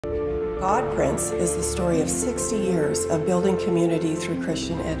God Prince is the story of 60 years of building community through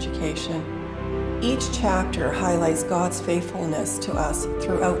Christian education. Each chapter highlights God's faithfulness to us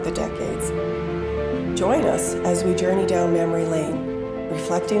throughout the decades. Join us as we journey down memory lane,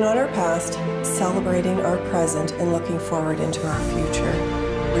 reflecting on our past, celebrating our present, and looking forward into our future,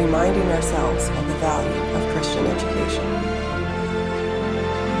 reminding ourselves of the value of Christian education.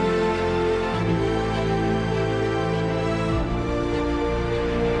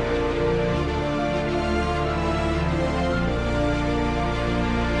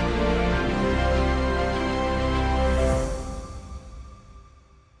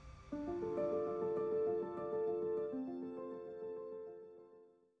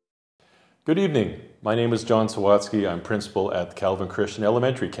 Good evening. My name is John Sawatsky. I'm principal at Calvin Christian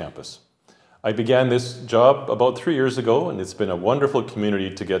Elementary Campus. I began this job about 3 years ago, and it's been a wonderful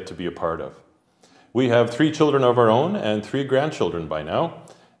community to get to be a part of. We have 3 children of our own and 3 grandchildren by now,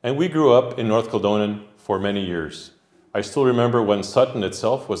 and we grew up in North Kildonan for many years. I still remember when Sutton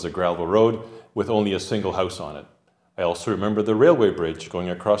itself was a gravel road with only a single house on it. I also remember the railway bridge going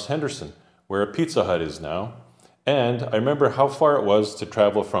across Henderson, where a Pizza Hut is now. And I remember how far it was to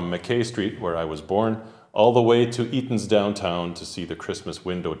travel from McKay Street, where I was born, all the way to Eaton's downtown to see the Christmas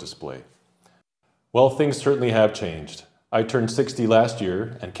window display. Well, things certainly have changed. I turned 60 last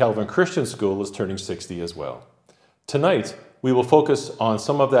year, and Calvin Christian School is turning 60 as well. Tonight, we will focus on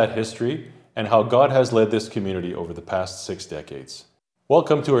some of that history and how God has led this community over the past 6 decades.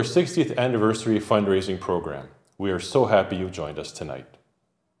 Welcome to our 60th anniversary fundraising program. We are so happy you've joined us tonight.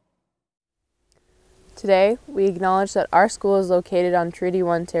 Today, we acknowledge that our school is located on Treaty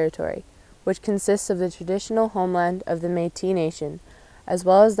 1 territory, which consists of the traditional homeland of the Métis Nation, as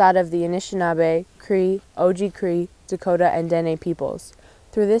well as that of the Anishinaabe, Cree, Oji-Cree, Dakota, and Dene peoples.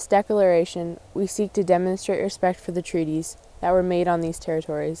 Through this declaration, we seek to demonstrate respect for the treaties that were made on these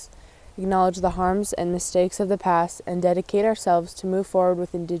territories, acknowledge the harms and mistakes of the past, and dedicate ourselves to move forward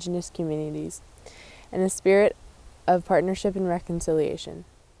with Indigenous communities in a spirit of partnership and reconciliation.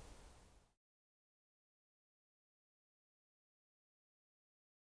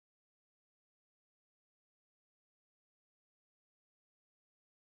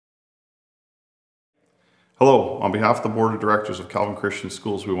 Hello, on behalf of the Board of Directors of Calvin Christian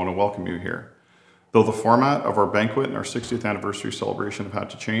Schools, we want to welcome you here. Though the format of our banquet and our 60th anniversary celebration have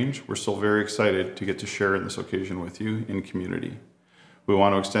had to change, we're still very excited to get to share in this occasion with you in community. We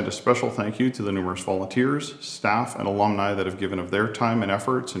want to extend a special thank you to the numerous volunteers, staff, and alumni that have given of their time and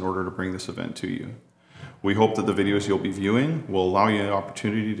efforts in order to bring this event to you. We hope that the videos you'll be viewing will allow you an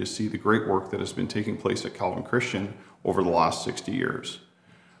opportunity to see the great work that has been taking place at Calvin Christian over the last 60 years.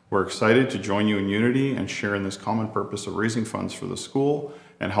 We're excited to join you in unity and share in this common purpose of raising funds for the school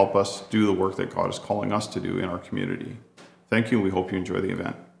and help us do the work that God is calling us to do in our community. Thank you. We hope you enjoy the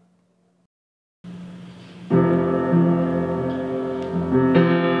event.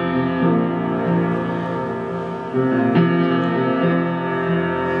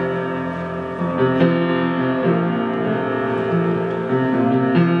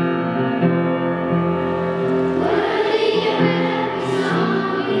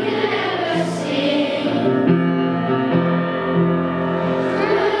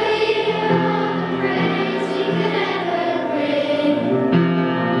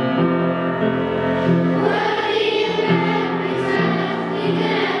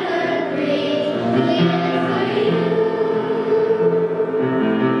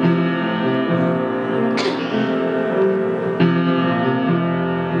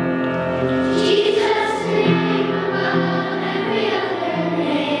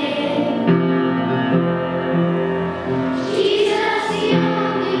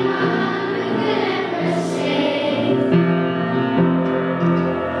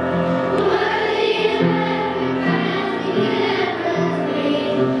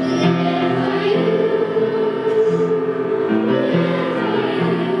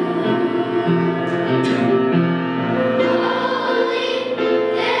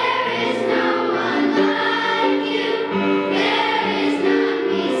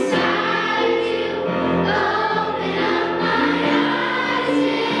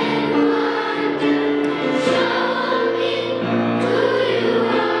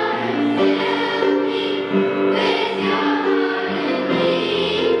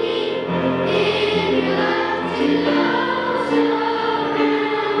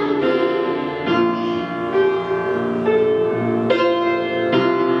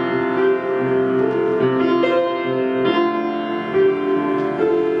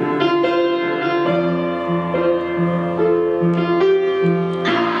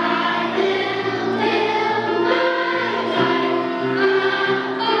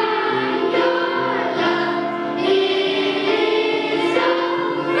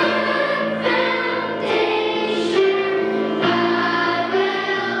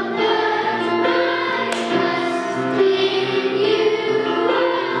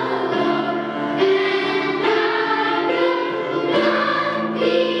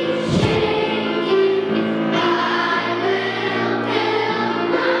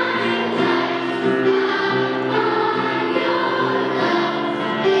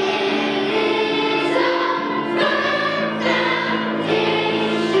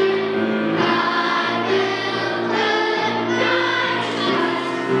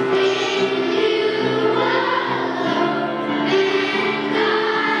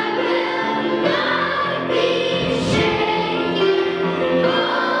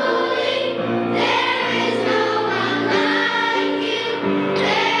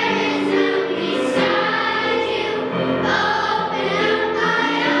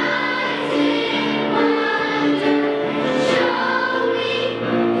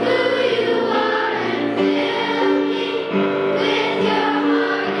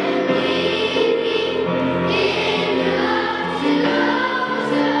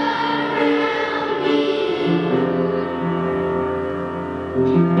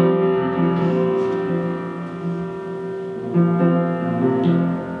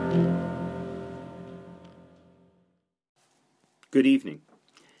 Good evening.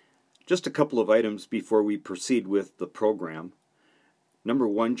 Just a couple of items before we proceed with the program. Number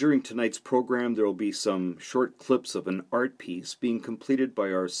one, during tonight's program there will be some short clips of an art piece being completed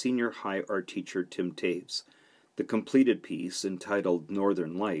by our senior high art teacher Tim Taves. The completed piece, entitled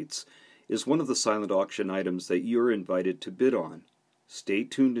Northern Lights, is one of the silent auction items that you're invited to bid on. Stay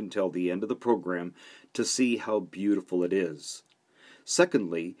tuned until the end of the program to see how beautiful it is.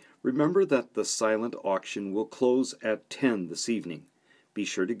 Secondly, remember that the silent auction will close at 10 this evening. Be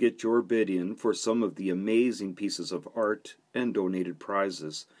sure to get your bid in for some of the amazing pieces of art and donated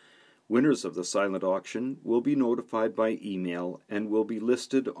prizes. Winners of the silent auction will be notified by email and will be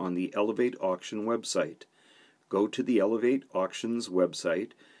listed on the Elevate Auction website. Go to the Elevate Auctions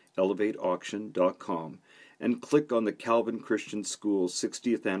website, elevateauction.com, and click on the Calvin Christian School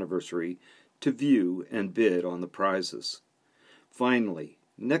 60th anniversary to view and bid on the prizes. Finally,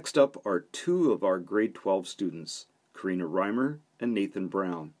 next up are two of our grade 12 students, Karina Reimer and Nathan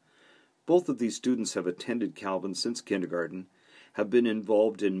Brown. Both of these students have attended Calvin since kindergarten, have been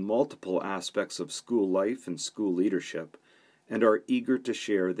involved in multiple aspects of school life and school leadership, and are eager to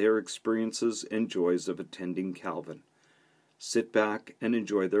share their experiences and joys of attending Calvin. Sit back and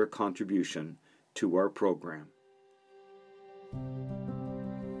enjoy their contribution to our program.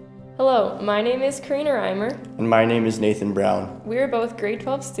 Hello, my name is Karina Reimer. And my name is Nathan Brown. We are both grade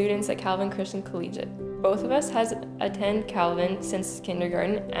 12 students at Calvin Christian Collegiate. Both of us has attended Calvin since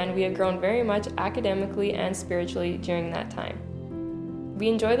kindergarten, and we have grown very much academically and spiritually during that time. We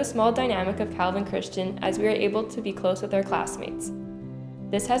enjoy the small dynamic of Calvin Christian as we are able to be close with our classmates.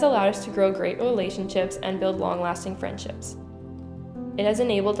 This has allowed us to grow great relationships and build long-lasting friendships. It has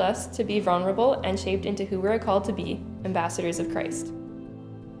enabled us to be vulnerable and shaped into who we are called to be, ambassadors of Christ.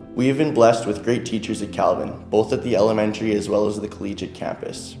 We have been blessed with great teachers at Calvin, both at the elementary as well as the collegiate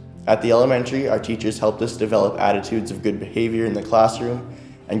campus. At the elementary, our teachers helped us develop attitudes of good behavior in the classroom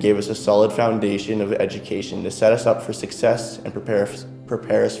and gave us a solid foundation of education to set us up for success and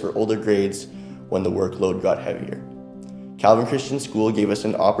prepare us for older grades when the workload got heavier. Calvin Christian School gave us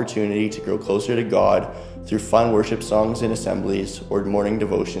an opportunity to grow closer to God through fun worship songs and assemblies or morning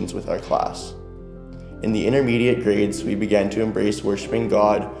devotions with our class. In the intermediate grades, we began to embrace worshiping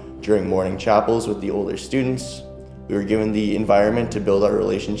God during morning chapels with the older students. We were given the environment to build our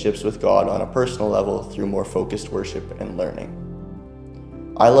relationships with God on a personal level through more focused worship and learning.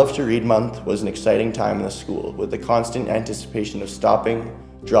 I Love to Read Month was an exciting time in the school, with the constant anticipation of stopping,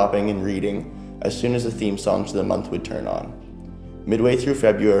 dropping, and reading as soon as the theme song to the month would turn on. Midway through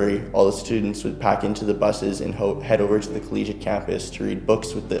February, all the students would pack into the buses and head over to the collegiate campus to read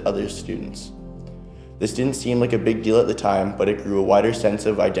books with the other students. This didn't seem like a big deal at the time, but it grew a wider sense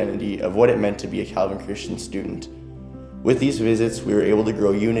of identity of what it meant to be a Calvin Christian student. With these visits, we were able to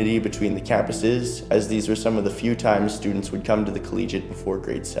grow unity between the campuses, as these were some of the few times students would come to the collegiate before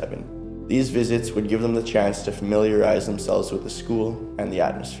grade 7. These visits would give them the chance to familiarize themselves with the school and the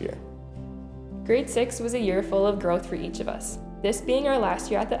atmosphere. Grade 6 was a year full of growth for each of us. This being our last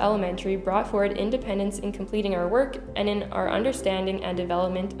year at the elementary brought forward independence in completing our work and in our understanding and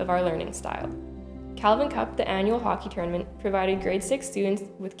development of our learning style. Calvin Cup, the annual hockey tournament, provided grade 6 students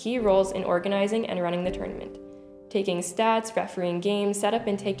with key roles in organizing and running the tournament, taking stats, refereeing games, setup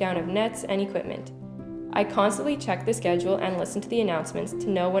and takedown of nets and equipment. I constantly checked the schedule and listened to the announcements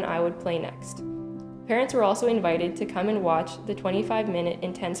to know when I would play next. Parents were also invited to come and watch the 25-minute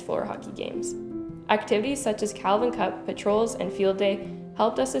intense floor hockey games. Activities such as Calvin Cup, patrols, and field day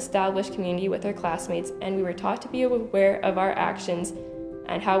helped us establish community with our classmates, and we were taught to be aware of our actions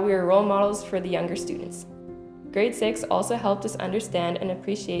and how we were role models for the younger students. Grade 6 also helped us understand and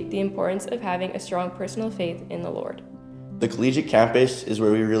appreciate the importance of having a strong personal faith in the Lord. The collegiate campus is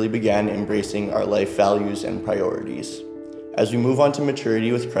where we really began embracing our life values and priorities. As we move on to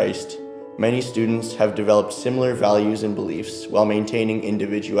maturity with Christ, many students have developed similar values and beliefs while maintaining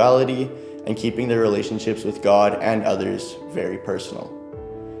individuality and keeping their relationships with God and others very personal.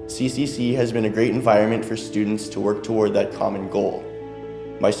 CCC has been a great environment for students to work toward that common goal.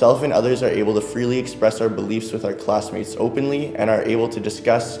 Myself and others are able to freely express our beliefs with our classmates openly and are able to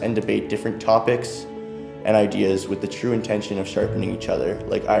discuss and debate different topics and ideas with the true intention of sharpening each other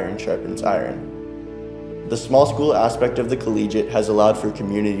like iron sharpens iron. The small school aspect of the collegiate has allowed for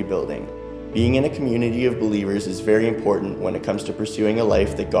community building. Being in a community of believers is very important when it comes to pursuing a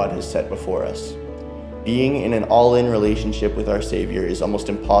life that God has set before us. Being in an all-in relationship with our Savior is almost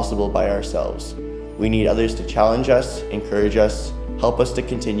impossible by ourselves. We need others to challenge us, encourage us, help us to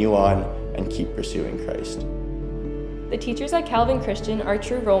continue on, and keep pursuing Christ. The teachers at Calvin Christian are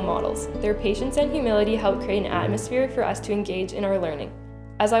true role models. Their patience and humility help create an atmosphere for us to engage in our learning.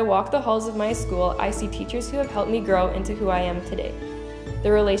 As I walk the halls of my school, I see teachers who have helped me grow into who I am today.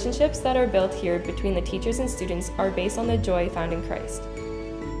 The relationships that are built here between the teachers and students are based on the joy found in Christ.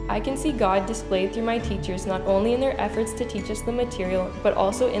 I can see God displayed through my teachers not only in their efforts to teach us the material, but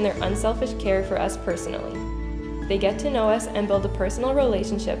also in their unselfish care for us personally. They get to know us and build a personal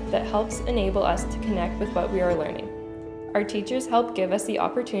relationship that helps enable us to connect with what we are learning. Our teachers help give us the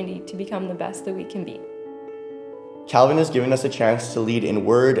opportunity to become the best that we can be. Calvin has given us a chance to lead in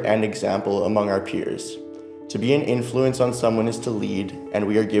word and example among our peers. To be an influence on someone is to lead, and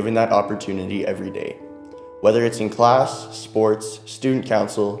we are given that opportunity every day. Whether it's in class, sports, student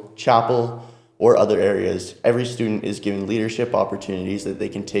council, chapel, or other areas, every student is given leadership opportunities that they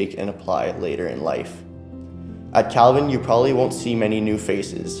can take and apply later in life. At Calvin, you probably won't see many new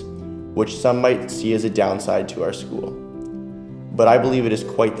faces, which some might see as a downside to our school. But I believe it is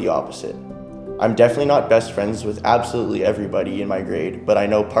quite the opposite. I'm definitely not best friends with absolutely everybody in my grade, but I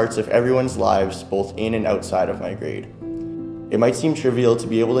know parts of everyone's lives, both in and outside of my grade. It might seem trivial to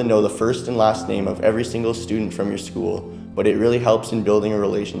be able to know the first and last name of every single student from your school, but it really helps in building a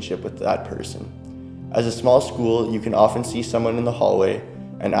relationship with that person. As a small school, you can often see someone in the hallway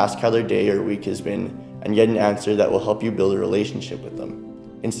and ask how their day or week has been, and get an answer that will help you build a relationship with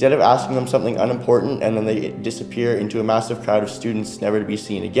them. Instead of asking them something unimportant and then they disappear into a massive crowd of students never to be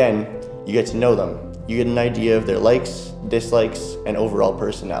seen again, you get to know them. You get an idea of their likes, dislikes, and overall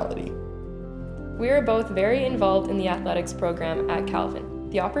personality. We are both very involved in the athletics program at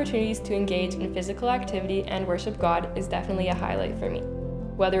Calvin. The opportunities to engage in physical activity and worship God is definitely a highlight for me.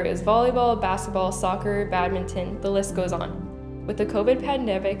 Whether it is volleyball, basketball, soccer, badminton, the list goes on. With the COVID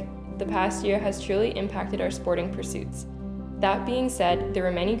pandemic, the past year has truly impacted our sporting pursuits. That being said, there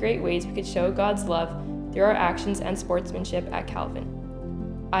are many great ways we could show God's love through our actions and sportsmanship at Calvin.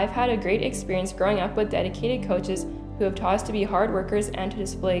 I've had a great experience growing up with dedicated coaches who have taught us to be hard workers and to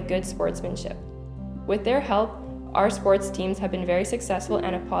display good sportsmanship. With their help, our sports teams have been very successful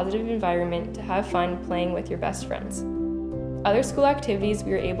and a positive environment to have fun playing with your best friends. Other school activities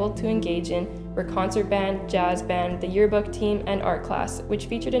we were able to engage in were concert band, jazz band, the yearbook team, and art class, which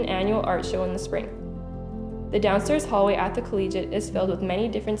featured an annual art show in the spring. The downstairs hallway at the collegiate is filled with many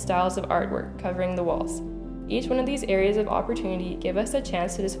different styles of artwork covering the walls. Each one of these areas of opportunity give us a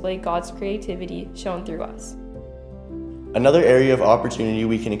chance to display God's creativity shown through us. Another area of opportunity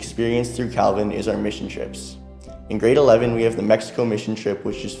we can experience through Calvin is our mission trips. In grade 11, we have the Mexico mission trip,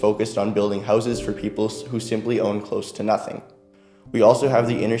 which is focused on building houses for people who simply own close to nothing. We also have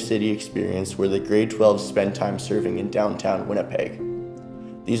the inner city experience where the grade 12s spend time serving in downtown Winnipeg.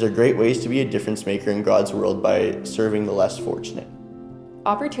 These are great ways to be a difference maker in God's world by serving the less fortunate.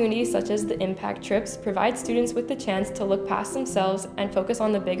 Opportunities such as the impact trips provide students with the chance to look past themselves and focus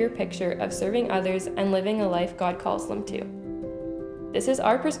on the bigger picture of serving others and living a life God calls them to. This is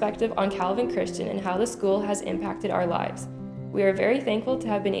our perspective on Calvin Christian and how the school has impacted our lives. We are very thankful to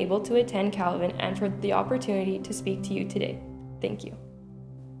have been able to attend Calvin and for the opportunity to speak to you today. Thank you.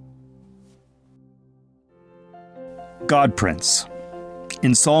 God Prince.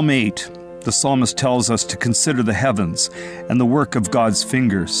 In Psalm 8, the psalmist tells us to consider the heavens and the work of God's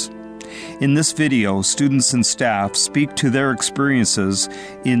fingers. In this video, students and staff speak to their experiences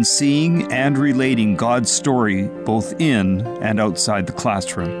in seeing and relating God's story both in and outside the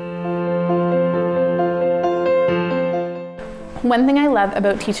classroom. One thing I love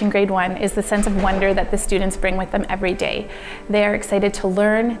about teaching grade 1 is the sense of wonder that the students bring with them every day. They are excited to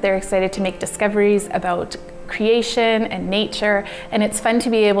learn, they're excited to make discoveries about creation and nature, and it's fun to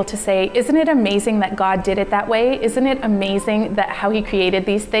be able to say, isn't it amazing that God did it that way? Isn't it amazing that how He created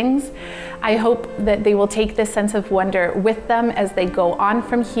these things? I hope that they will take this sense of wonder with them as they go on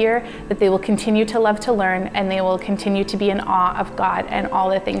from here, that they will continue to love to learn, and they will continue to be in awe of God and all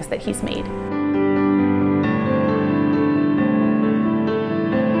the things that He's made.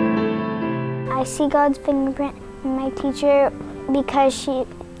 I see God's fingerprint in my teacher because she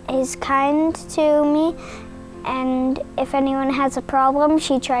is kind to me, and if anyone has a problem,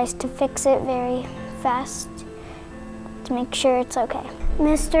 she tries to fix it very fast to make sure it's okay.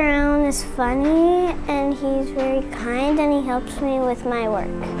 Mr. Allen is funny, and he's very kind, and he helps me with my work.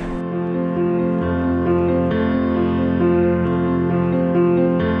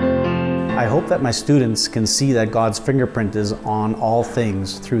 I hope that my students can see that God's fingerprint is on all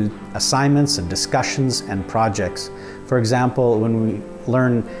things through assignments and discussions and projects. For example, when we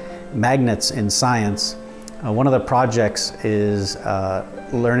learn magnets in science, one of the projects is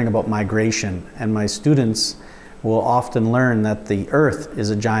learning about migration, and my students will often learn that the Earth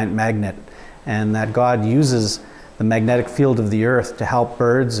is a giant magnet and that God uses the magnetic field of the Earth to help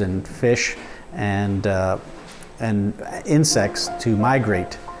birds and fish and and insects to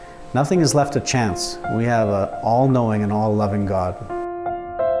migrate. Nothing is left to chance. We have an all-knowing and all-loving God.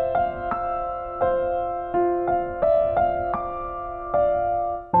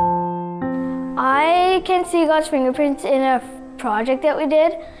 I can see God's fingerprints in a project that we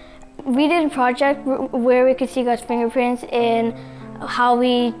did. We did a project where we could see God's fingerprints in how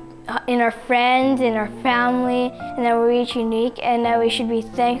we, in our friends, in our family, and that we're each unique, and that we should be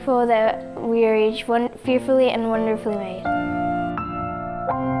thankful that we are each fearfully and wonderfully made.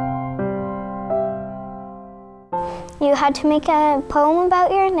 You had to make a poem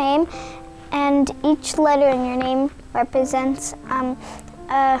about your name, and each letter in your name represents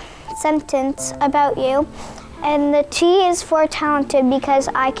a sentence about you. And the T is for talented, because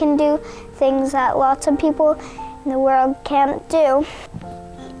I can do things that lots of people in the world can't do.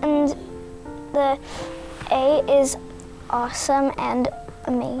 And the A is awesome and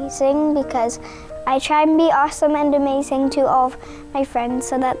amazing, because I try and be awesome and amazing to all of my friends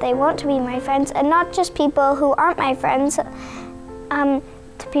so that they want to be my friends, and not just people who aren't my friends, so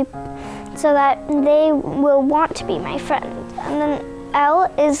that they will want to be my friends. And then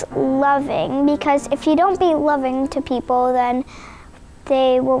L is loving, because if you don't be loving to people, then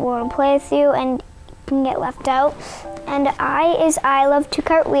they won't want to play with you and you can get left out. And I is I love to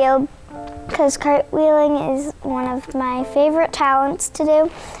cartwheel, because cartwheeling is one of my favorite talents to do.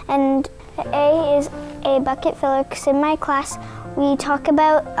 And A is a bucket filler, because in my class we talk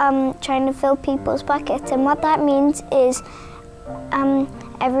about trying to fill people's buckets, and what that means is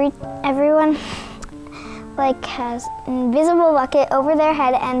everyone has an invisible bucket over their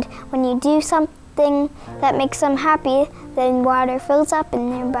head, and when you do something that makes them happy, then water fills up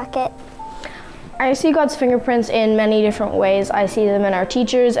in their bucket. I see God's fingerprints in many different ways. I see them in our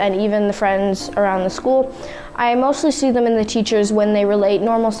teachers and even the friends around the school. I mostly see them in the teachers when they relate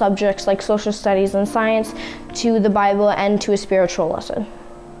normal subjects like social studies and science to the Bible and to a spiritual lesson.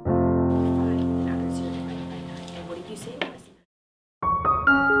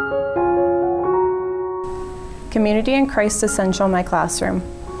 Community and Christ essential in my classroom.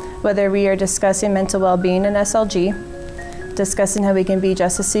 Whether we are discussing mental well-being in SLG, discussing how we can be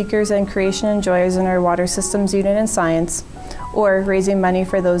justice seekers and creation enjoyers in our water systems unit in science, or raising money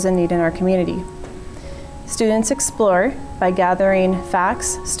for those in need in our community. Students explore by gathering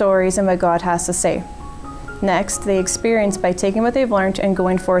facts, stories, and what God has to say. Next, they experience by taking what they've learned and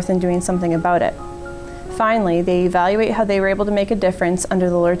going forth and doing something about it. Finally, they evaluate how they were able to make a difference under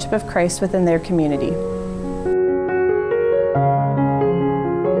the Lordship of Christ within their community.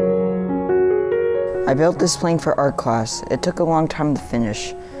 I built this plane for art class. It took a long time to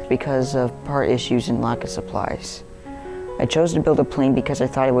finish because of part issues and lack of supplies. I chose to build a plane because I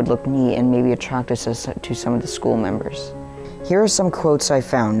thought it would look neat and maybe attract us to some of the school members. Here are some quotes I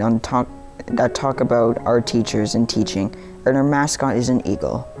found that talk about our teachers and teaching, and our mascot is an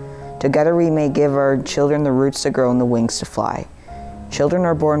eagle. Together we may give our children the roots to grow and the wings to fly. Children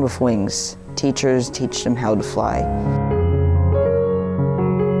are born with wings. Teachers teach them how to fly.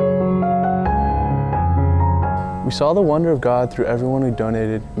 We saw the wonder of God through everyone who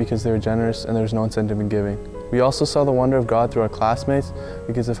donated because they were generous and there was no incentive in giving. We also saw the wonder of God through our classmates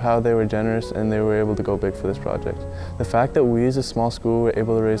because of how they were generous and they were able to go big for this project. The fact that we as a small school were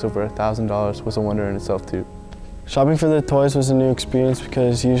able to raise over $1,000 was a wonder in itself too. Shopping for the toys was a new experience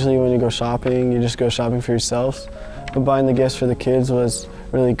because usually when you go shopping, you just go shopping for yourselves. But buying the gifts for the kids was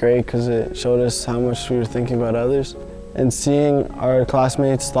really great because it showed us how much we were thinking about others. And seeing our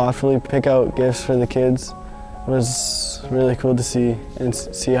classmates thoughtfully pick out gifts for the kids was really cool to see and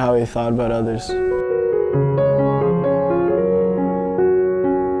see how he thought about others.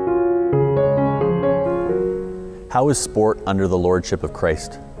 How is sport under the Lordship of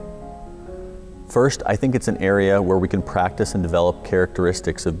Christ? First, I think it's an area where we can practice and develop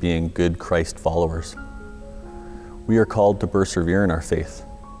characteristics of being good Christ followers. We are called to persevere in our faith.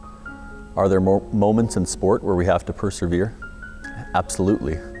 Are there moments in sport where we have to persevere?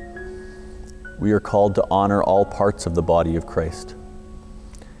 Absolutely. We are called to honor all parts of the body of Christ.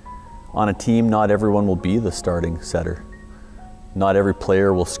 On a team, not everyone will be the starting setter. Not every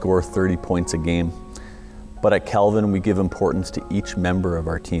player will score 30 points a game. But at Calvin, we give importance to each member of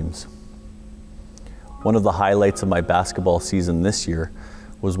our teams. One of the highlights of my basketball season this year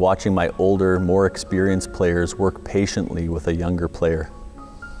was watching my older, more experienced players work patiently with a younger player,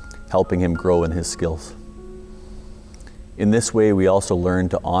 helping him grow in his skills. In this way, we also learn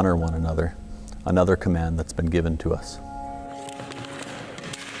to honor one another, another command that's been given to us.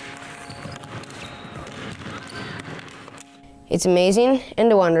 It's amazing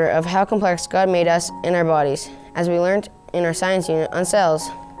and a wonder of how complex God made us in our bodies, as we learned in our science unit on cells.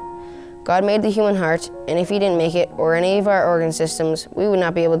 God made the human heart, and if He didn't make it, or any of our organ systems, we would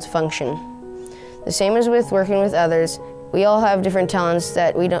not be able to function. The same as with working with others, we all have different talents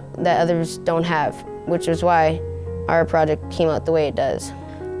that others don't have, which is why our project came out the way it does.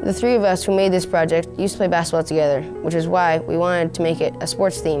 The three of us who made this project used to play basketball together, which is why we wanted to make it a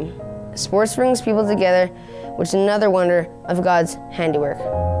sports theme. Sports brings people together, which is another wonder of God's handiwork.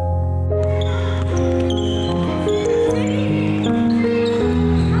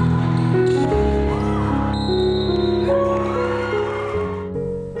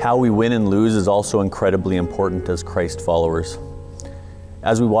 How we win and lose is also incredibly important as Christ followers.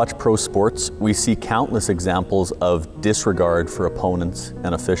 As we watch pro sports, we see countless examples of disregard for opponents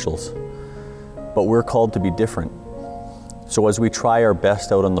and officials. But we're called to be different. So as we try our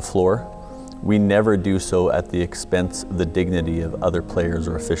best out on the floor, we never do so at the expense of the dignity of other players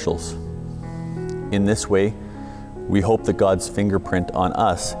or officials. In this way, we hope that God's fingerprint on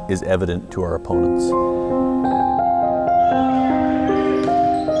us is evident to our opponents.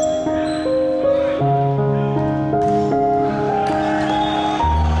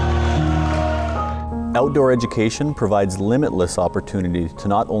 Outdoor education provides limitless opportunity to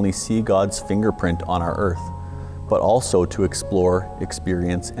not only see God's fingerprint on our earth, but also to explore,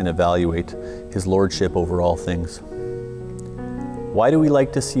 experience, and evaluate His lordship over all things. Why do we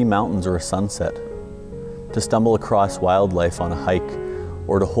like to see mountains or a sunset? To stumble across wildlife on a hike,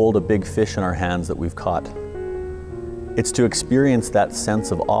 or to hold a big fish in our hands that we've caught? It's to experience that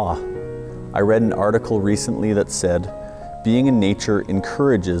sense of awe. I read an article recently that said, being in nature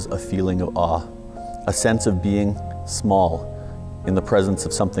encourages a feeling of awe, a sense of being small in the presence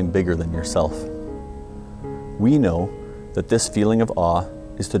of something bigger than yourself. We know that this feeling of awe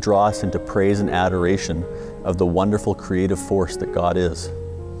is to draw us into praise and adoration of the wonderful creative force that God is.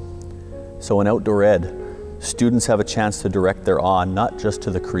 So in outdoor ed, students have a chance to direct their awe not just to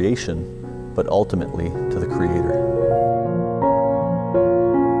the creation, but ultimately to the Creator.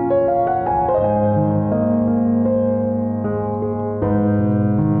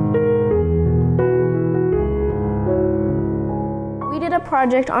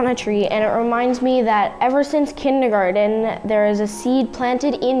 Project on a tree, and it reminds me that ever since kindergarten there is a seed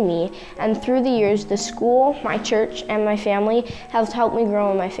planted in me, and through the years the school, my church, and my family have helped me grow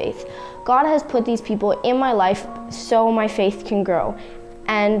in my faith. God has put these people in my life so my faith can grow,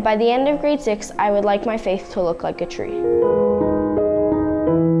 and by the end of grade 6 I would like my faith to look like a tree.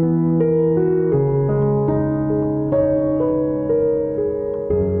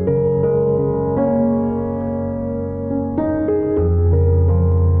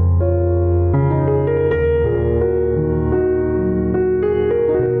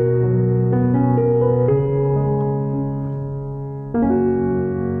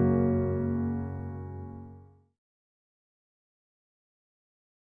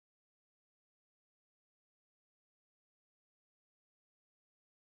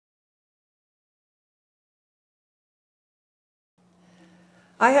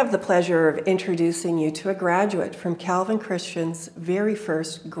 I have the pleasure of introducing you to a graduate from Calvin Christian's very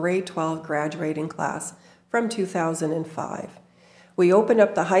first grade 12 graduating class from 2005. We opened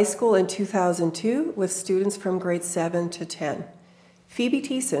up the high school in 2002 with students from grade 7 to 10. Phoebe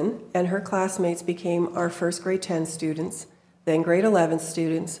Thiessen and her classmates became our first grade 10 students, then grade 11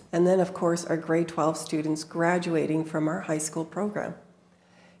 students, and then of course our grade 12 students graduating from our high school program.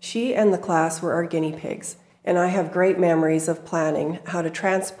 She and the class were our guinea pigs, and I have great memories of planning how to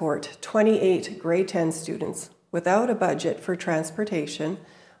transport 28 grade 10 students without a budget for transportation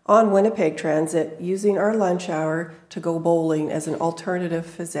on Winnipeg Transit, using our lunch hour to go bowling as an alternative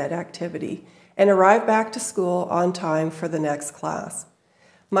phys ed activity and arrive back to school on time for the next class.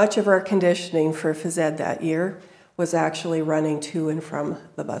 Much of our conditioning for phys ed that year was actually running to and from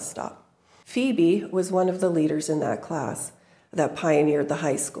the bus stop. Phoebe was one of the leaders in that class that pioneered the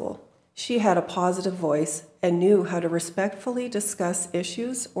high school. She had a positive voice and knew how to respectfully discuss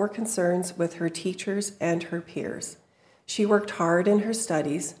issues or concerns with her teachers and her peers. She worked hard in her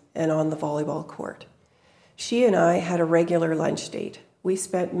studies and on the volleyball court. She and I had a regular lunch date. We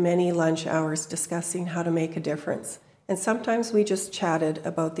spent many lunch hours discussing how to make a difference, and sometimes we just chatted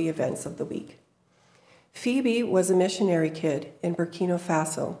about the events of the week. Phoebe was a missionary kid in Burkina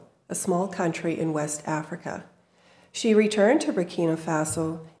Faso, a small country in West Africa. She returned to Burkina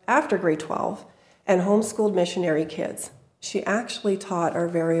Faso after grade 12 and homeschooled missionary kids. She actually taught our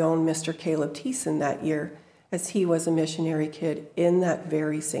very own Mr. Caleb Thiessen that year, as he was a missionary kid in that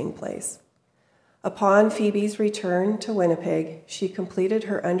very same place. Upon Phoebe's return to Winnipeg, she completed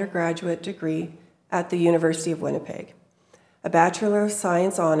her undergraduate degree at the University of Winnipeg, a Bachelor of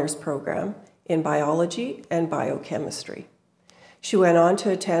Science honors program in biology and biochemistry. She went on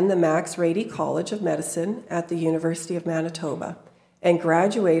to attend the Max Rady College of Medicine at the University of Manitoba and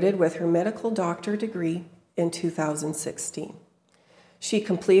graduated with her medical doctor degree in 2016. She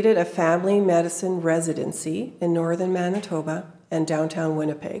completed a family medicine residency in northern Manitoba and downtown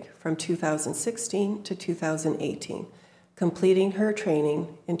Winnipeg from 2016 to 2018, completing her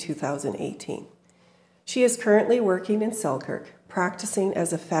training in 2018. She is currently working in Selkirk, practicing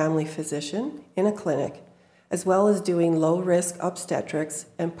as a family physician in a clinic, as well as doing low-risk obstetrics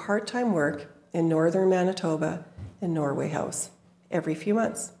and part-time work in northern Manitoba and Norway House every few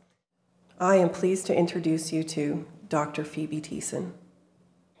months. I am pleased to introduce you to Dr. Phoebe Thiessen.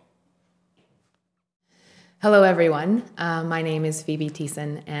 Hello everyone, my name is Phoebe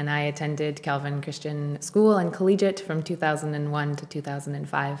Thiessen and I attended Calvin Christian School and Collegiate from 2001 to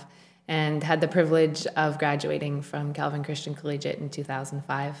 2005 and had the privilege of graduating from Calvin Christian Collegiate in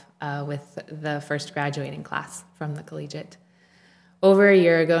 2005 with the first graduating class from the Collegiate. Over a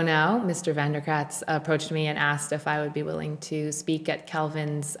year ago now, Mr. Vanderkratz approached me and asked if I would be willing to speak at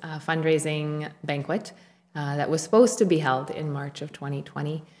Calvin's fundraising banquet that was supposed to be held in March of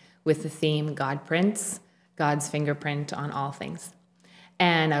 2020 with the theme God Prints, God's fingerprint on all things.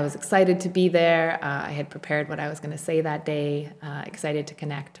 And I was excited to be there. I had prepared what I was going to say that day, excited to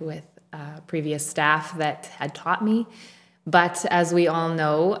connect with previous staff that had taught me. But as we all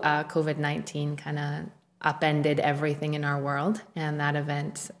know, COVID-19 kind of upended everything in our world, and that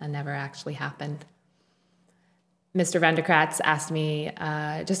event never actually happened. Mr. Vanderkratz asked me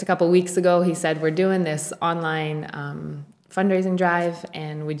just a couple weeks ago, he said, we're doing this online fundraising drive,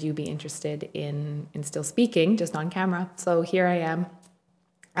 and would you be interested in still speaking just on camera? So here I am.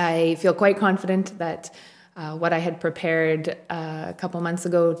 I feel quite confident that what I had prepared a couple months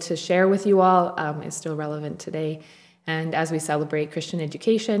ago to share with you all is still relevant today. And as we celebrate Christian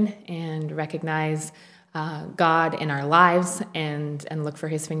education and recognize God in our lives and look for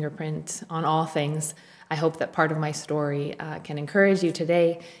his fingerprint on all things, I hope that part of my story can encourage you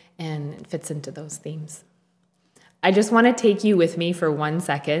today and fits into those themes. I just want to take you with me for 1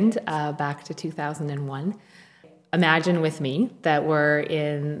 second back to 2001. Imagine with me that we're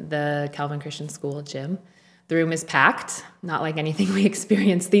in the Calvin Christian School gym. The room is packed, not like anything we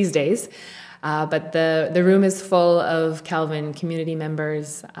experience these days, but the room is full of Calvin community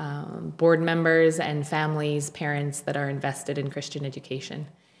members, board members, and families, parents that are invested in Christian education.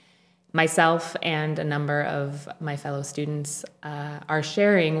 Myself and a number of my fellow students are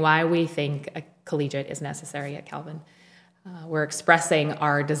sharing why we think a collegiate is necessary at Calvin. We're expressing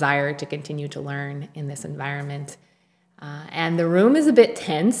our desire to continue to learn in this environment. And the room is a bit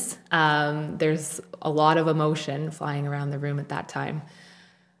tense. There's a lot of emotion flying around the room at that time.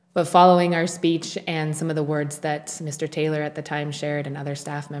 But following our speech and some of the words that Mr. Taylor at the time shared and other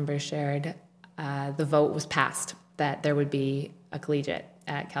staff members shared, the vote was passed that there would be a collegiate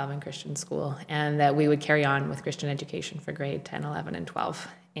at Calvin Christian School and that we would carry on with Christian education for grade 10, 11, and 12.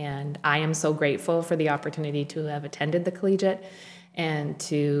 And I am so grateful for the opportunity to have attended the collegiate and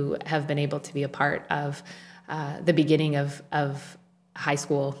to have been able to be a part of the beginning of high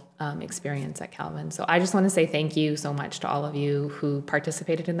school experience at Calvin. So I just want to say thank you so much to all of you who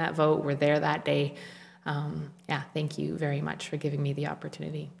participated in that vote, were there that day. Yeah, thank you very much for giving me the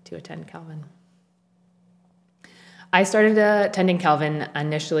opportunity to attend Calvin. I started attending Calvin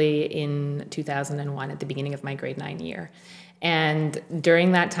initially in 2001 at the beginning of my grade 9 year. And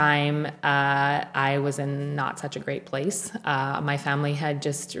during that time, I was in not such a great place. My family had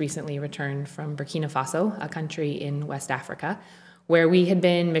just recently returned from Burkina Faso, a country in West Africa, where we had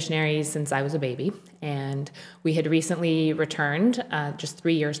been missionaries since I was a baby. And we had recently returned just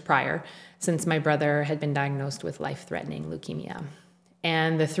 3 years prior, since my brother had been diagnosed with life-threatening leukemia.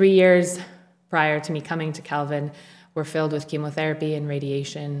 And the 3 years prior to me coming to Calvin were filled with chemotherapy and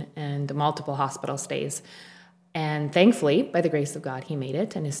radiation and multiple hospital stays. And thankfully, by the grace of God, he made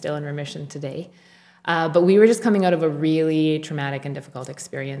it and is still in remission today. But we were just coming out of a really traumatic and difficult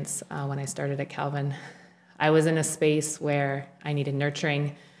experience when I started at Calvin. I was in a space where I needed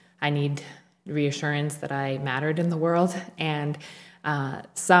nurturing, I need reassurance that I mattered in the world, and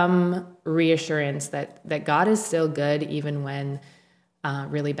some reassurance that God is still good even when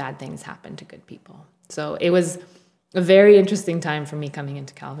really bad things happen to good people. So it was a very interesting time for me coming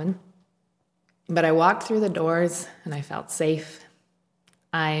into Calvin. But I walked through the doors and I felt safe.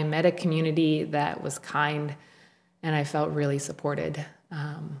 I met a community that was kind and I felt really supported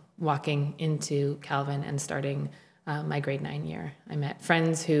walking into Calvin and starting my grade 9 year. I met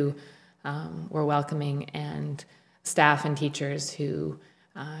friends who were welcoming and staff and teachers who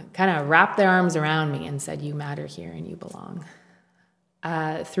kind of wrapped their arms around me and said, you matter here and you belong.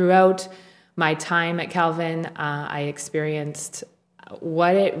 Throughout my time at Calvin, I experienced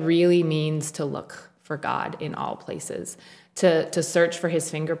what it really means to look for God in all places, to search for his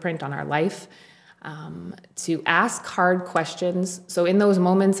fingerprint on our life, to ask hard questions. So in those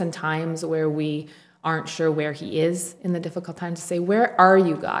moments and times where we aren't sure where he is in the difficult time, to say, where are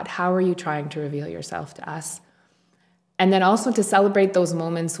you, God? How are you trying to reveal yourself to us? And then also to celebrate those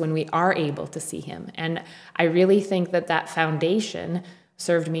moments when we are able to see him. And I really think that that foundation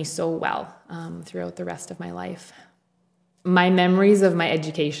served me so well throughout the rest of my life. My memories of my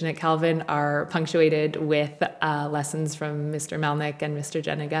education at Calvin are punctuated with lessons from Mr. Melnick and Mr.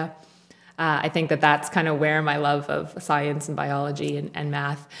 Jeniga. I think that that's kind of where my love of science and biology and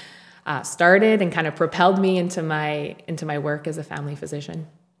math started and kind of propelled me into my work as a family physician.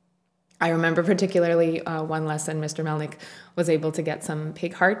 I remember particularly one lesson, Mr. Melnick was able to get some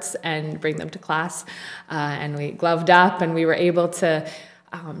pig hearts and bring them to class, and we gloved up and we were able to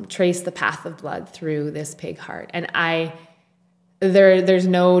trace the path of blood through this pig heart. And there's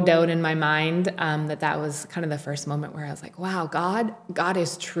no doubt in my mind that was kind of the first moment where I was like, wow, God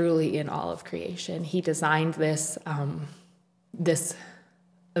is truly in all of creation. He designed this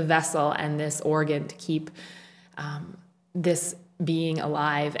vessel and this organ to keep this being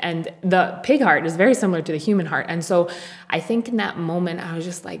alive. And the pig heart is very similar to the human heart. And so I think in that moment, I was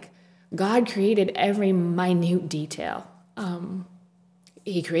just like, God created every minute detail.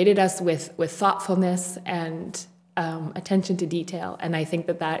 He created us with thoughtfulness and attention to detail. And I think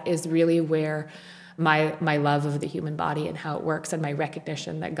that is really where my love of the human body and how it works and my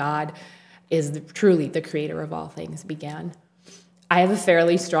recognition that God is truly the creator of all things began. I have a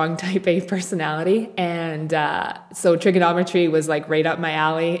fairly strong type A personality, and so trigonometry was like right up my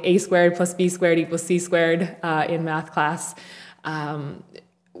alley. A squared plus B squared equals C squared in math class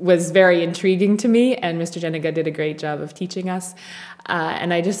was very intriguing to me, and Mr. Jeniga did a great job of teaching us.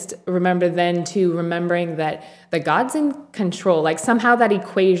 And I just remember then too, remembering that God's in control. Like somehow that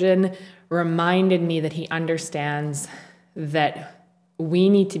equation reminded me that he understands that we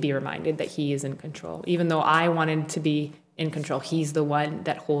need to be reminded that he is in control. Even though I wanted to be in control, he's the one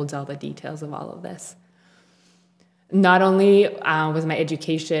that holds all the details of all of this. Not only was my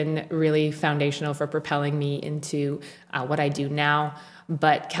education really foundational for propelling me into what I do now,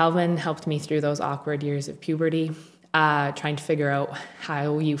 but Calvin helped me through those awkward years of puberty, trying to figure out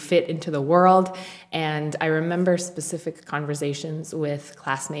how you fit into the world. And I remember specific conversations with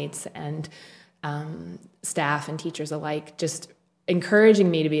classmates and staff and teachers alike, just encouraging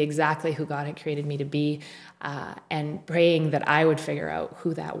me to be exactly who God had created me to be, and praying that I would figure out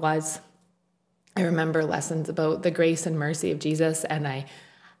who that was. I remember lessons about the grace and mercy of Jesus, and I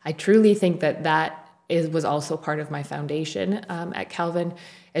truly think that was also part of my foundation at Calvin,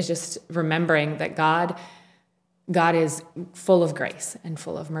 is just remembering that God is full of grace and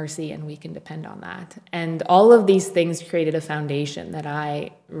full of mercy, and we can depend on that. And all of these things created a foundation that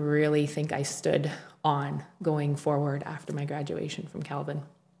I really think I stood on going forward after my graduation from Calvin.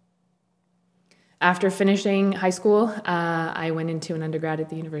 After finishing high school, I went into an undergrad at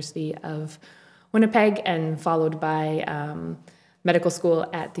the University of Winnipeg and followed by medical school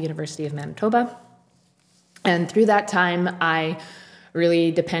at the University of Manitoba. And through that time, I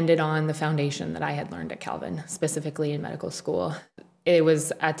really depended on the foundation that I had learned at Calvin, specifically in medical school. It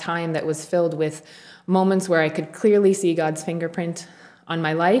was a time that was filled with moments where I could clearly see God's fingerprint on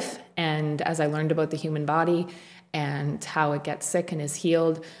my life, and as I learned about the human body and how it gets sick and is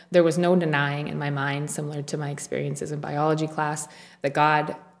healed, there was no denying in my mind, similar to my experiences in biology class, that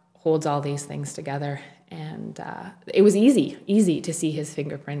God holds all these things together. And it was easy to see his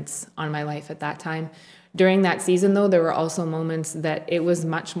fingerprints on my life at that time. During that season, though, there were also moments that it was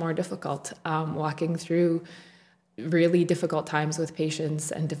much more difficult, walking through really difficult times with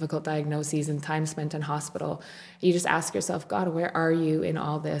patients and difficult diagnoses and time spent in hospital. You just ask yourself, God, where are you in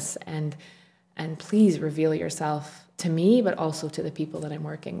all this? And please reveal yourself to me, but also to the people that I'm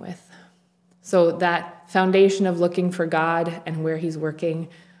working with. So that foundation of looking for God and where he's working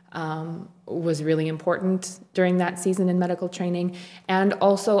was really important during that season in medical training. And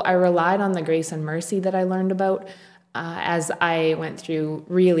also I relied on the grace and mercy that I learned about as I went through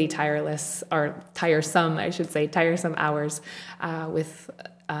really tiresome hours with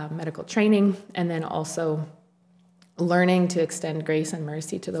medical training, and then also learning to extend grace and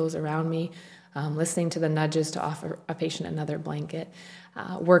mercy to those around me, listening to the nudges to offer a patient another blanket,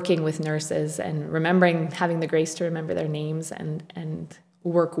 working with nurses and having the grace to remember their names and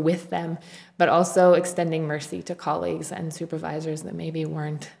work with them, but also extending mercy to colleagues and supervisors that maybe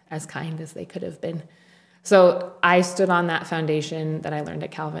weren't as kind as they could have been. So I stood on that foundation that I learned at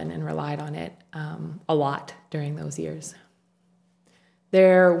Calvin and relied on it a lot during those years.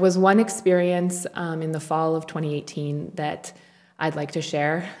 There was one experience in the fall of 2018 that I'd like to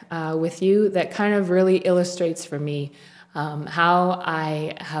share with you that kind of really illustrates for me how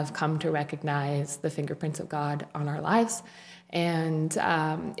I have come to recognize the fingerprints of God on our lives. And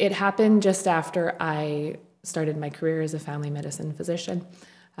it happened just after I started my career as a family medicine physician.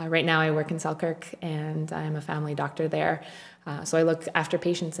 Right now I work in Selkirk and I'm a family doctor there. So I look after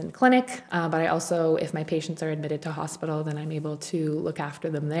patients in clinic, but I also, if my patients are admitted to hospital, then I'm able to look after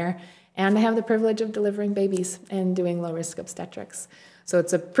them there. And I have the privilege of delivering babies and doing low-risk obstetrics. So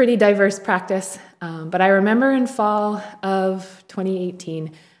it's a pretty diverse practice. But I remember in fall of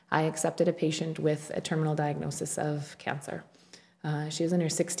 2018, I accepted a patient with a terminal diagnosis of cancer. She was in her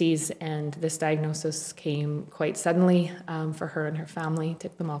 60s, and this diagnosis came quite suddenly for her and her family,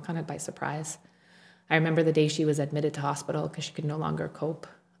 took them all kind of by surprise. I remember the day she was admitted to hospital because she could no longer cope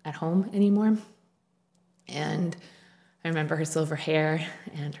at home anymore. And I remember her silver hair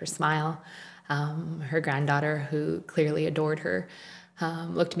and her smile. Her granddaughter, who clearly adored her,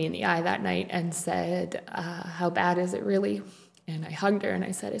 looked me in the eye that night and said, "How bad is it really?" And I hugged her and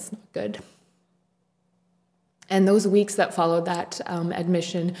I said, "It's not good." And those weeks that followed that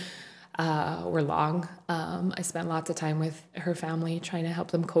admission were long. I spent lots of time with her family trying to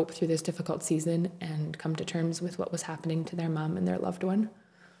help them cope through this difficult season and come to terms with what was happening to their mom and their loved one.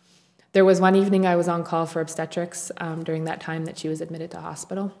 There was one evening I was on call for obstetrics during that time that she was admitted to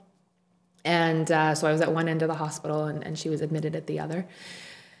hospital. And so I was at one end of the hospital and she was admitted at the other.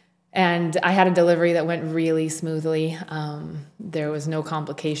 And I had a delivery that went really smoothly. There was no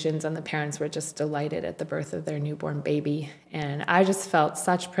complications and the parents were just delighted at the birth of their newborn baby. And I just felt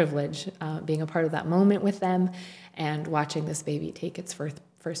such privilege being a part of that moment with them and watching this baby take its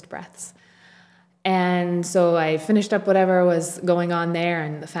first breaths. And so I finished up whatever was going on there,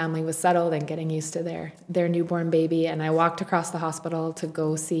 and the family was settled and getting used to their newborn baby. And I walked across the hospital to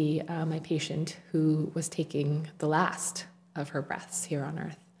go see my patient who was taking the last of her breaths here on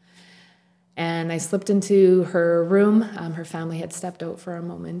earth. And I slipped into her room. Her family had stepped out for a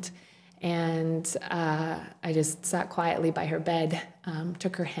moment. And I just sat quietly by her bed,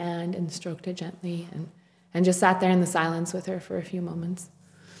 took her hand and stroked it gently, and just sat there in the silence with her for a few moments.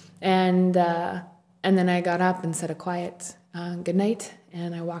 And then I got up and said a quiet good night,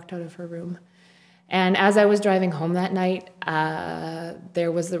 and I walked out of her room. And as I was driving home that night,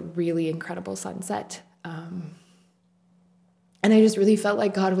 there was a really incredible sunset. And I just really felt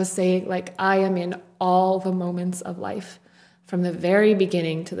like God was saying, like, I am in all the moments of life, from the very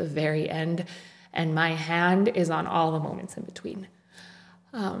beginning to the very end, and my hand is on all the moments in between.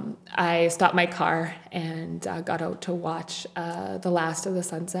 I stopped my car and got out to watch the last of the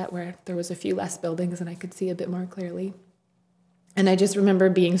sunset, where there was a few less buildings and I could see a bit more clearly. And I just remember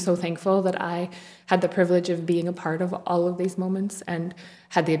being so thankful that I had the privilege of being a part of all of these moments and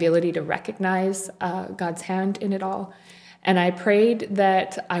had the ability to recognize God's hand in it all. And I prayed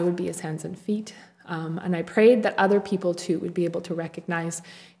that I would be his hands and feet. And I prayed that other people too would be able to recognize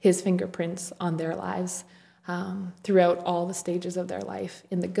his fingerprints on their lives throughout all the stages of their life,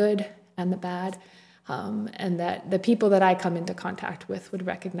 in the good and the bad, and that the people that I come into contact with would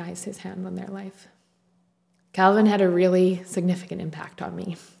recognize his hand on their life. Calvin had a really significant impact on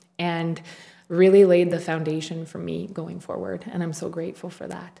me and really laid the foundation for me going forward, and I'm so grateful for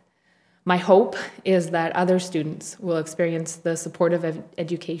that. My hope is that other students will experience the supportive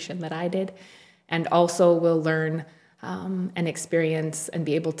education that I did, and also will learn and experience and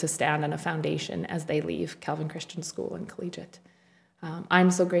be able to stand on a foundation as they leave Calvin Christian School and Collegiate.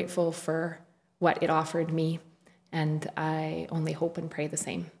 I'm so grateful for what it offered me, and I only hope and pray the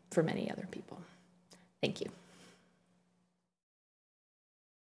same for many other people. Thank you.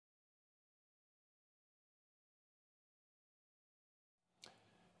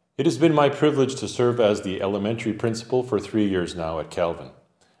 It has been my privilege to serve as the elementary principal for 3 years now at Calvin.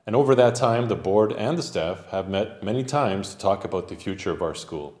 And over that time, the board and the staff have met many times to talk about the future of our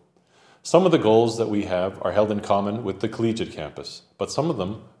school. Some of the goals that we have are held in common with the collegiate campus, but some of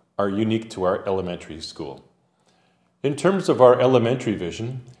them are unique to our elementary school. In terms of our elementary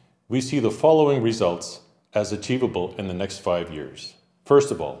vision, we see the following results as achievable in the next 5 years. First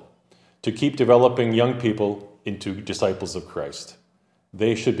of all, to keep developing young people into disciples of Christ.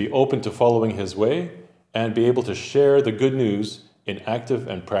 They should be open to following his way and be able to share the good news in active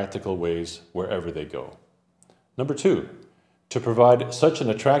and practical ways wherever they go. Number 2, to provide such an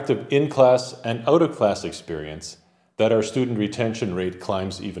attractive in-class and out-of-class experience that our student retention rate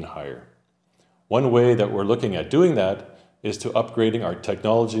climbs even higher. One way that we're looking at doing that is to upgrading our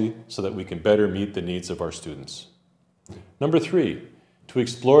technology so that we can better meet the needs of our students. Number 3, to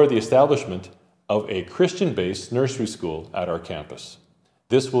explore the establishment of a Christian-based nursery school at our campus.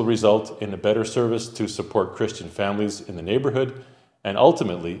 This will result in a better service to support Christian families in the neighborhood, and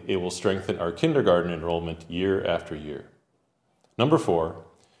ultimately it will strengthen our kindergarten enrollment year after year. Number 4,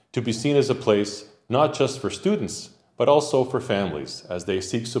 to be seen as a place not just for students, but also for families as they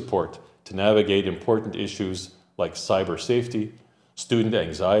seek support to navigate important issues like cyber safety, student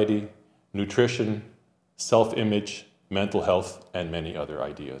anxiety, nutrition, self-image, mental health, and many other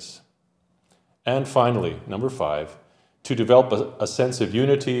ideas. And finally, number 5, to develop a sense of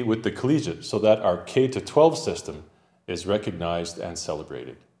unity with the collegiate so that our K-12 system is recognized and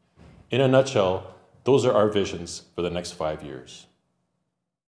celebrated. In a nutshell, those are our visions for the next 5 years.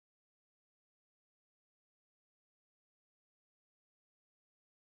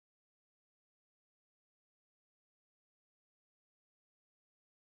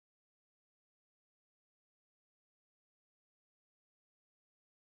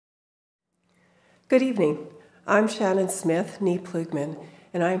 Good evening. I'm Shannon Smith, nee Plugman,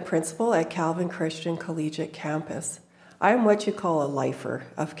 and I am principal at Calvin Christian Collegiate Campus. I am what you call a lifer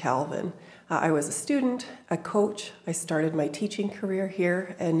of Calvin. I was a student, a coach, I started my teaching career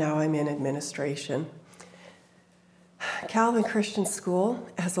here, and now I'm in administration. Calvin Christian School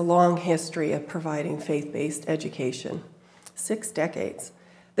has a long history of providing faith-based education, 6 decades.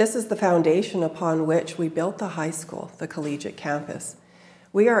 This is the foundation upon which we built the high school, the collegiate campus.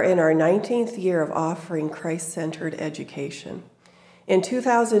 We are in our 19th year of offering Christ-centered education. In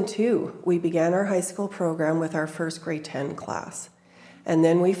 2002, we began our high school program with our first grade 10 class. And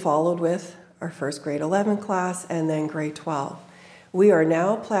then we followed with our first grade 11 class and then grade 12. We are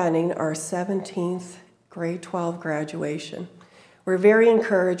now planning our 17th grade 12 graduation. We're very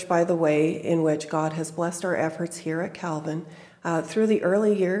encouraged by the way in which God has blessed our efforts here at Calvin through the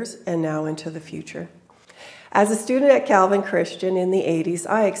early years and now into the future. As a student at Calvin Christian in the 80s,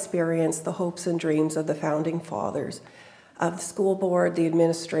 I experienced the hopes and dreams of the founding fathers, of the school board, the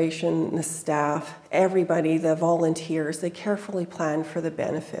administration, the staff, everybody, the volunteers. They carefully planned for the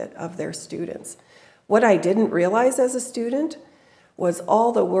benefit of their students. What I didn't realize as a student was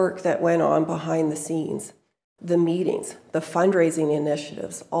all the work that went on behind the scenes, the meetings, the fundraising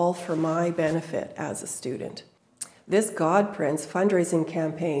initiatives, all for my benefit as a student. This God Prince fundraising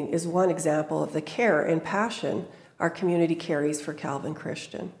campaign is one example of the care and passion our community carries for Calvin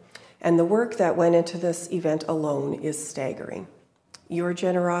Christian. And the work that went into this event alone is staggering. Your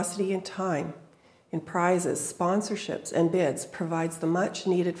generosity in time, in prizes, sponsorships, and bids provides the much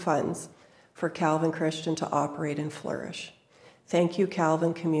needed funds for Calvin Christian to operate and flourish. Thank you,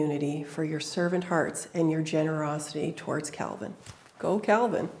 Calvin community, for your servant hearts and your generosity towards Calvin. Go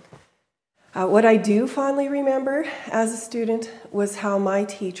Calvin. What I do fondly remember as a student was how my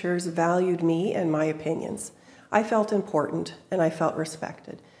teachers valued me and my opinions. I felt important and I felt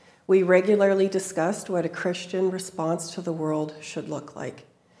respected. We regularly discussed what a Christian response to the world should look like.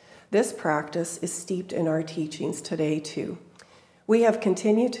 This practice is steeped in our teachings today too. We have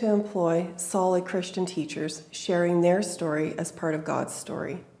continued to employ solid Christian teachers sharing their story as part of God's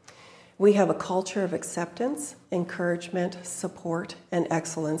story. We have a culture of acceptance, encouragement, support, and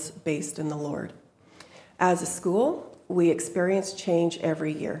excellence based in the Lord. As a school, we experience change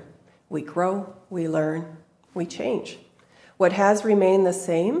every year. We grow, we learn, we change. What has remained the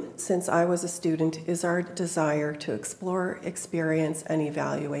same since I was a student is our desire to explore, experience, and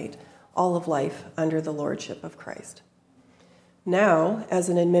evaluate all of life under the Lordship of Christ. Now, as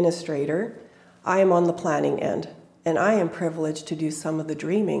an administrator, I am on the planning end, and I am privileged to do some of the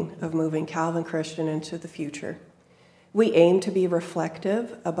dreaming of moving Calvin Christian into the future. We aim to be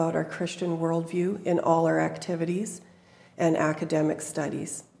reflective about our Christian worldview in all our activities and academic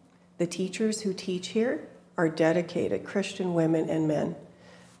studies. The teachers who teach here are dedicated Christian women and men.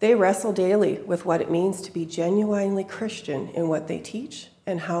 They wrestle daily with what it means to be genuinely Christian in what they teach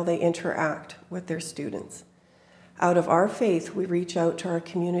and how they interact with their students. Out of our faith, we reach out to our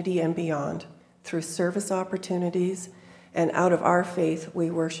community and beyond through service opportunities, and out of our faith,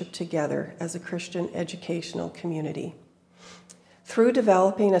 we worship together as a Christian educational community. Through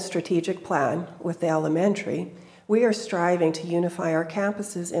developing a strategic plan with the elementary, we are striving to unify our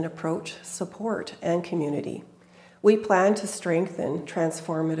campuses in approach, support, and community. We plan to strengthen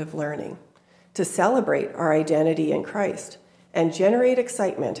transformative learning, to celebrate our identity in Christ, and generate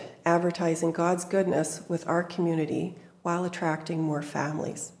excitement, advertising God's goodness with our community while attracting more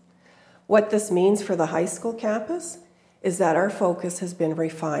families. What this means for the high school campus is that our focus has been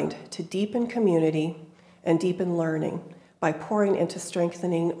refined to deepen community and deepen learning by pouring into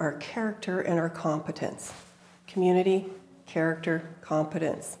strengthening our character and our competence. Community, character,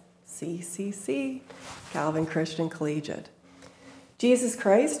 competence. CCC, Calvin Christian Collegiate. Jesus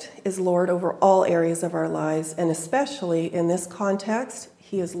Christ is Lord over all areas of our lives, and especially in this context,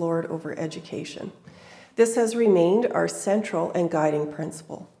 He is Lord over education. This has remained our central and guiding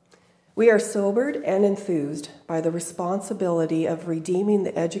principle. We are sobered and enthused by the responsibility of redeeming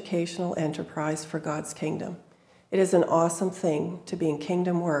the educational enterprise for God's kingdom. It is an awesome thing to be in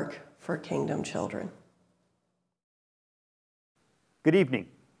kingdom work for kingdom children. Good evening.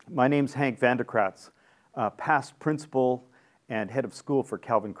 My name's Hank Vandekratz, past principal and head of school for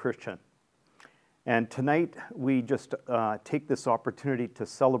Calvin Christian. And tonight we just take this opportunity to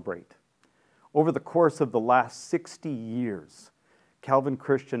celebrate. Over the course of the last 60 years, Calvin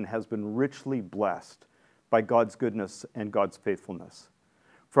Christian has been richly blessed by God's goodness and God's faithfulness.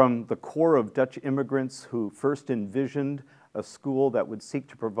 From the core of Dutch immigrants who first envisioned a school that would seek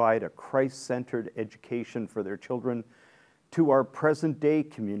to provide a Christ-centered education for their children, to our present-day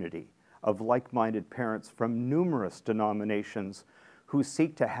community of like-minded parents from numerous denominations who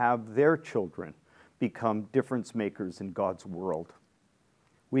seek to have their children become difference makers in God's world.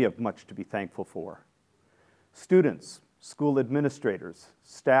 We have much to be thankful for. Students, school administrators,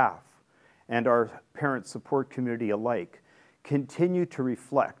 staff, and our parent support community alike continue to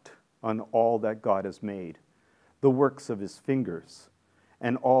reflect on all that God has made, the works of his fingers,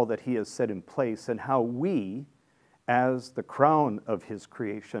 and all that he has set in place, and how we, as the crown of his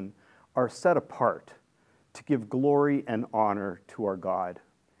creation, are set apart to give glory and honor to our God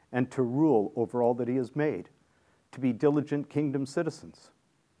and to rule over all that he has made, to be diligent kingdom citizens.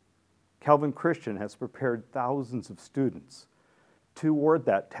 Calvin Christian has prepared thousands of students toward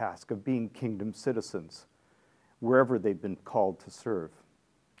that task of being kingdom citizens wherever they've been called to serve.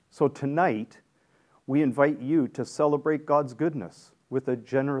 So tonight, we invite you to celebrate God's goodness with a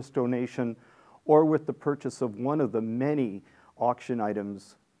generous donation or with the purchase of one of the many auction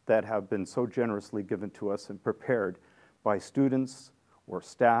items that have been so generously given to us and prepared by students or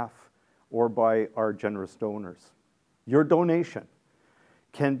staff or by our generous donors. Your donation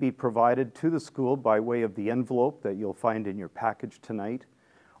can be provided to the school by way of the envelope that you'll find in your package tonight,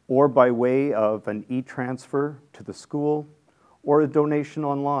 or by way of an e-transfer to the school, or a donation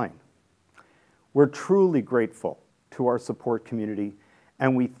online. We're truly grateful to our support community,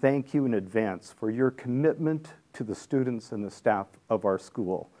 and we thank you in advance for your commitment to the students and the staff of our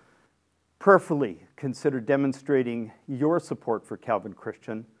school. Prayerfully consider demonstrating your support for Calvin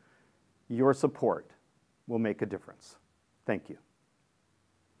Christian. Your support will make a difference. Thank you.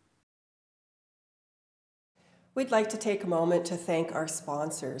 We'd like to take a moment to thank our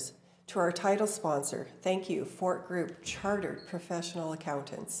sponsors. To our title sponsor, thank you, Fort Group Chartered Professional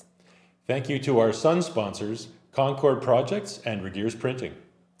Accountants. Thank you to our Sun sponsors, Concord Projects and Regeers Printing.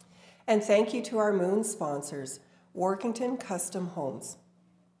 And thank you to our Moon sponsors, Workington Custom Homes.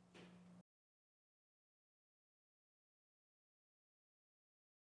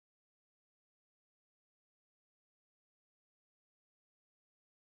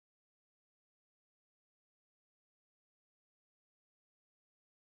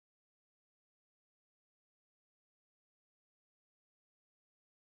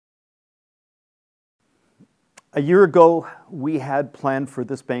 A year ago, we had planned for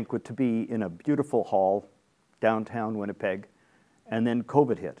this banquet to be in a beautiful hall, downtown Winnipeg, and then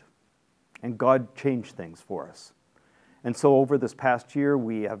COVID hit, and God changed things for us. And so over this past year,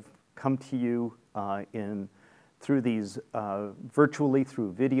 we have come to you through these virtually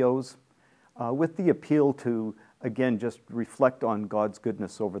through videos with the appeal to, again, just reflect on God's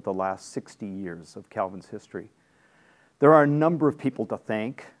goodness over the last 60 years of Calvin's history. There are a number of people to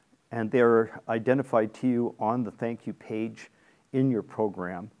thank, and they're identified to you on the thank you page in your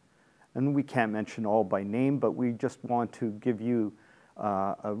program. And we can't mention all by name, but we just want to give you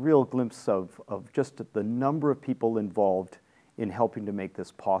a real glimpse of just the number of people involved in helping to make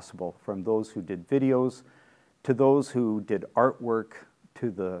this possible, from those who did videos, to those who did artwork, to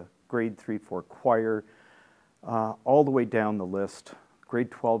the grade 3-4 choir, all the way down the list,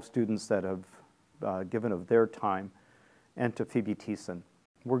 grade 12 students that have given of their time, and to Phoebe Thiessen.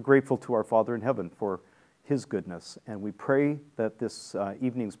 We're grateful to our Father in heaven for his goodness, and we pray that this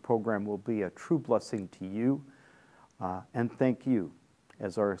evening's program will be a true blessing to you, and thank you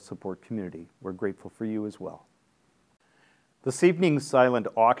as our support community. We're grateful for you as well. This evening's silent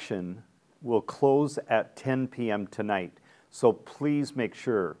auction will close at 10 p.m. tonight, so please make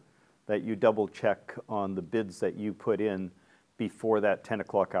sure that you double check on the bids that you put in before that 10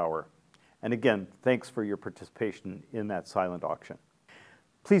 o'clock hour. And again, thanks for your participation in that silent auction.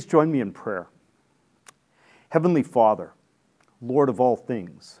 Please join me in prayer. Heavenly Father, Lord of all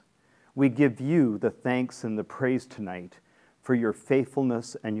things, we give you the thanks and the praise tonight for your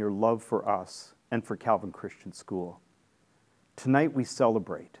faithfulness and your love for us and for Calvin Christian School. Tonight we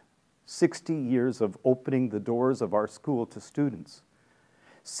celebrate 60 years of opening the doors of our school to students.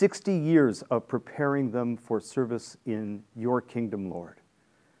 60 years of preparing them for service in your kingdom, Lord.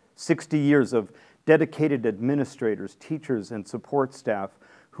 60 years of dedicated administrators, teachers, and support staff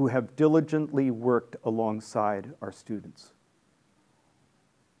who have diligently worked alongside our students.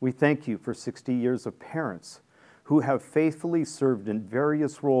 We thank you for 60 years of parents who have faithfully served in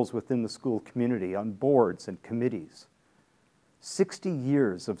various roles within the school community, on boards and committees. 60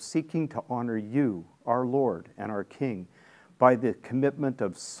 years of seeking to honor you, our Lord and our King, by the commitment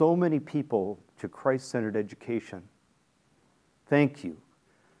of so many people to Christ-centered education. Thank you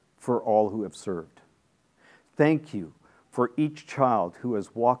for all who have served. Thank you for each child who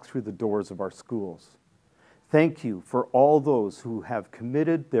has walked through the doors of our schools. Thank you for all those who have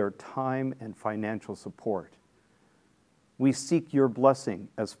committed their time and financial support. We seek your blessing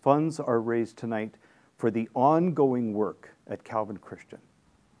as funds are raised tonight for the ongoing work at Calvin Christian.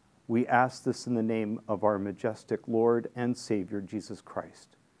 We ask this in the name of our majestic Lord and Savior, Jesus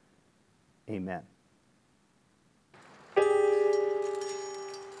Christ. Amen.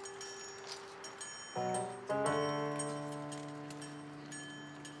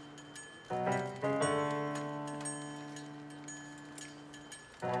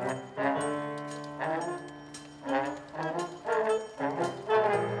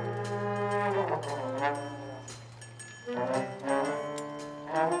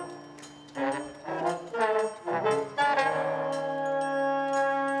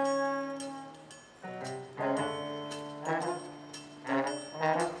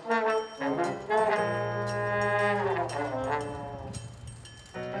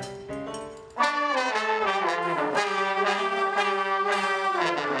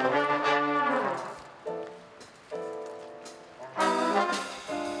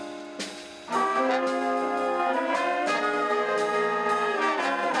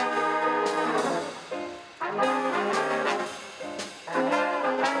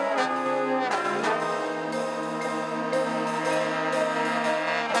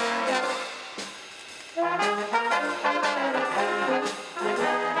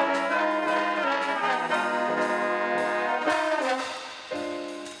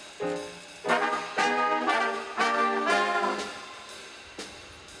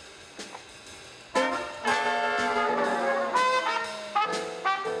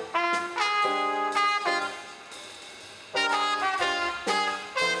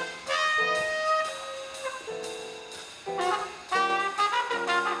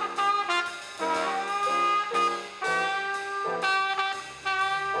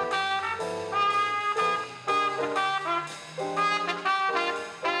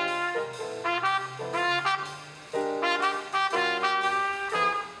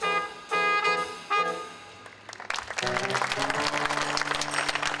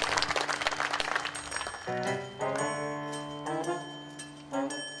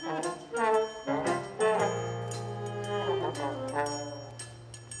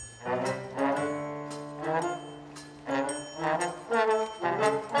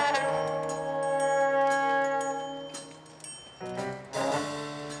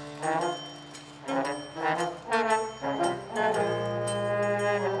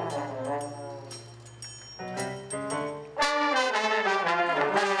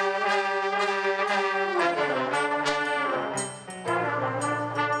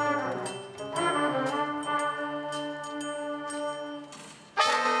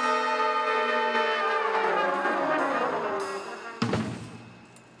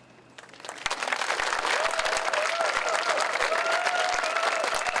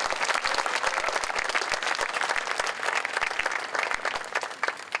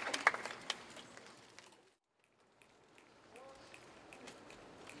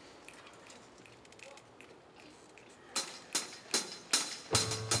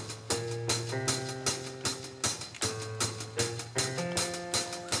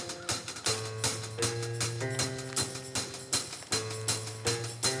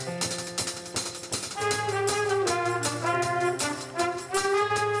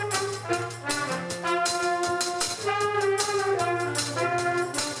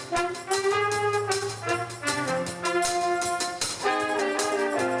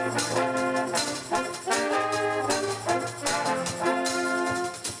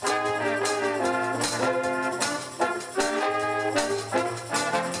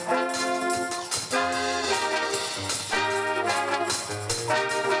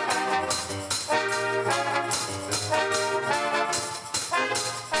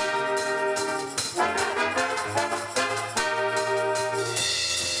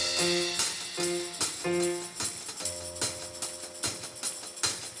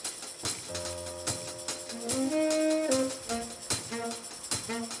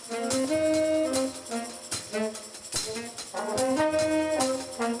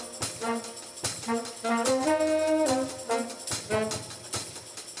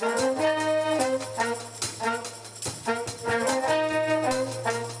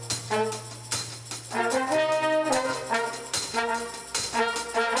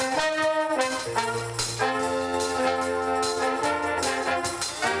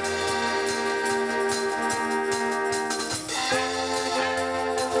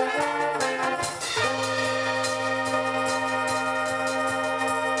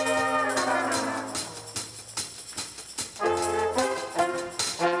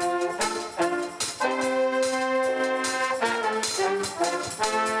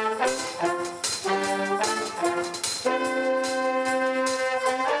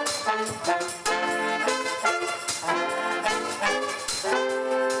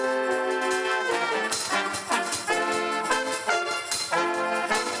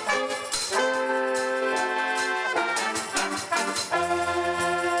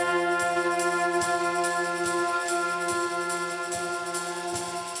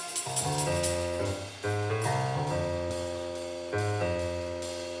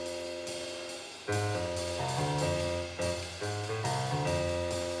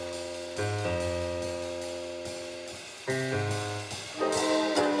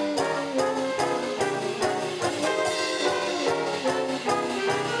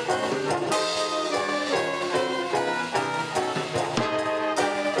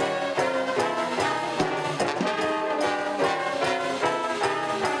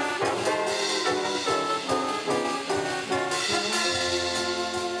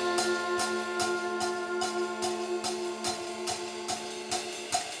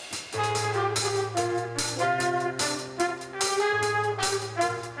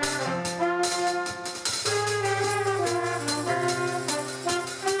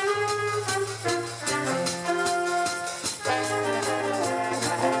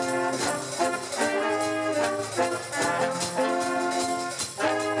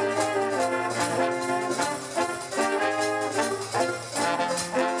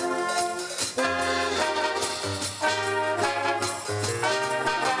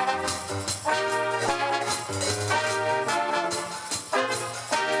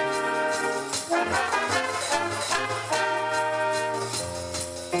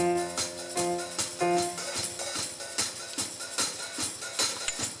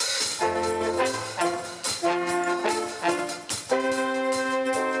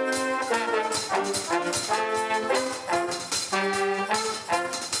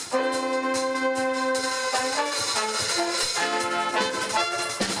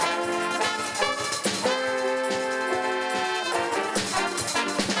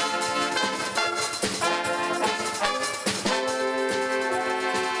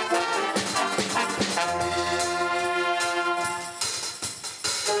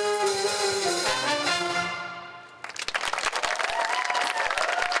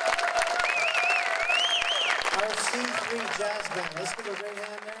 big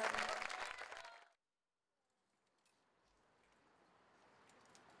hand there.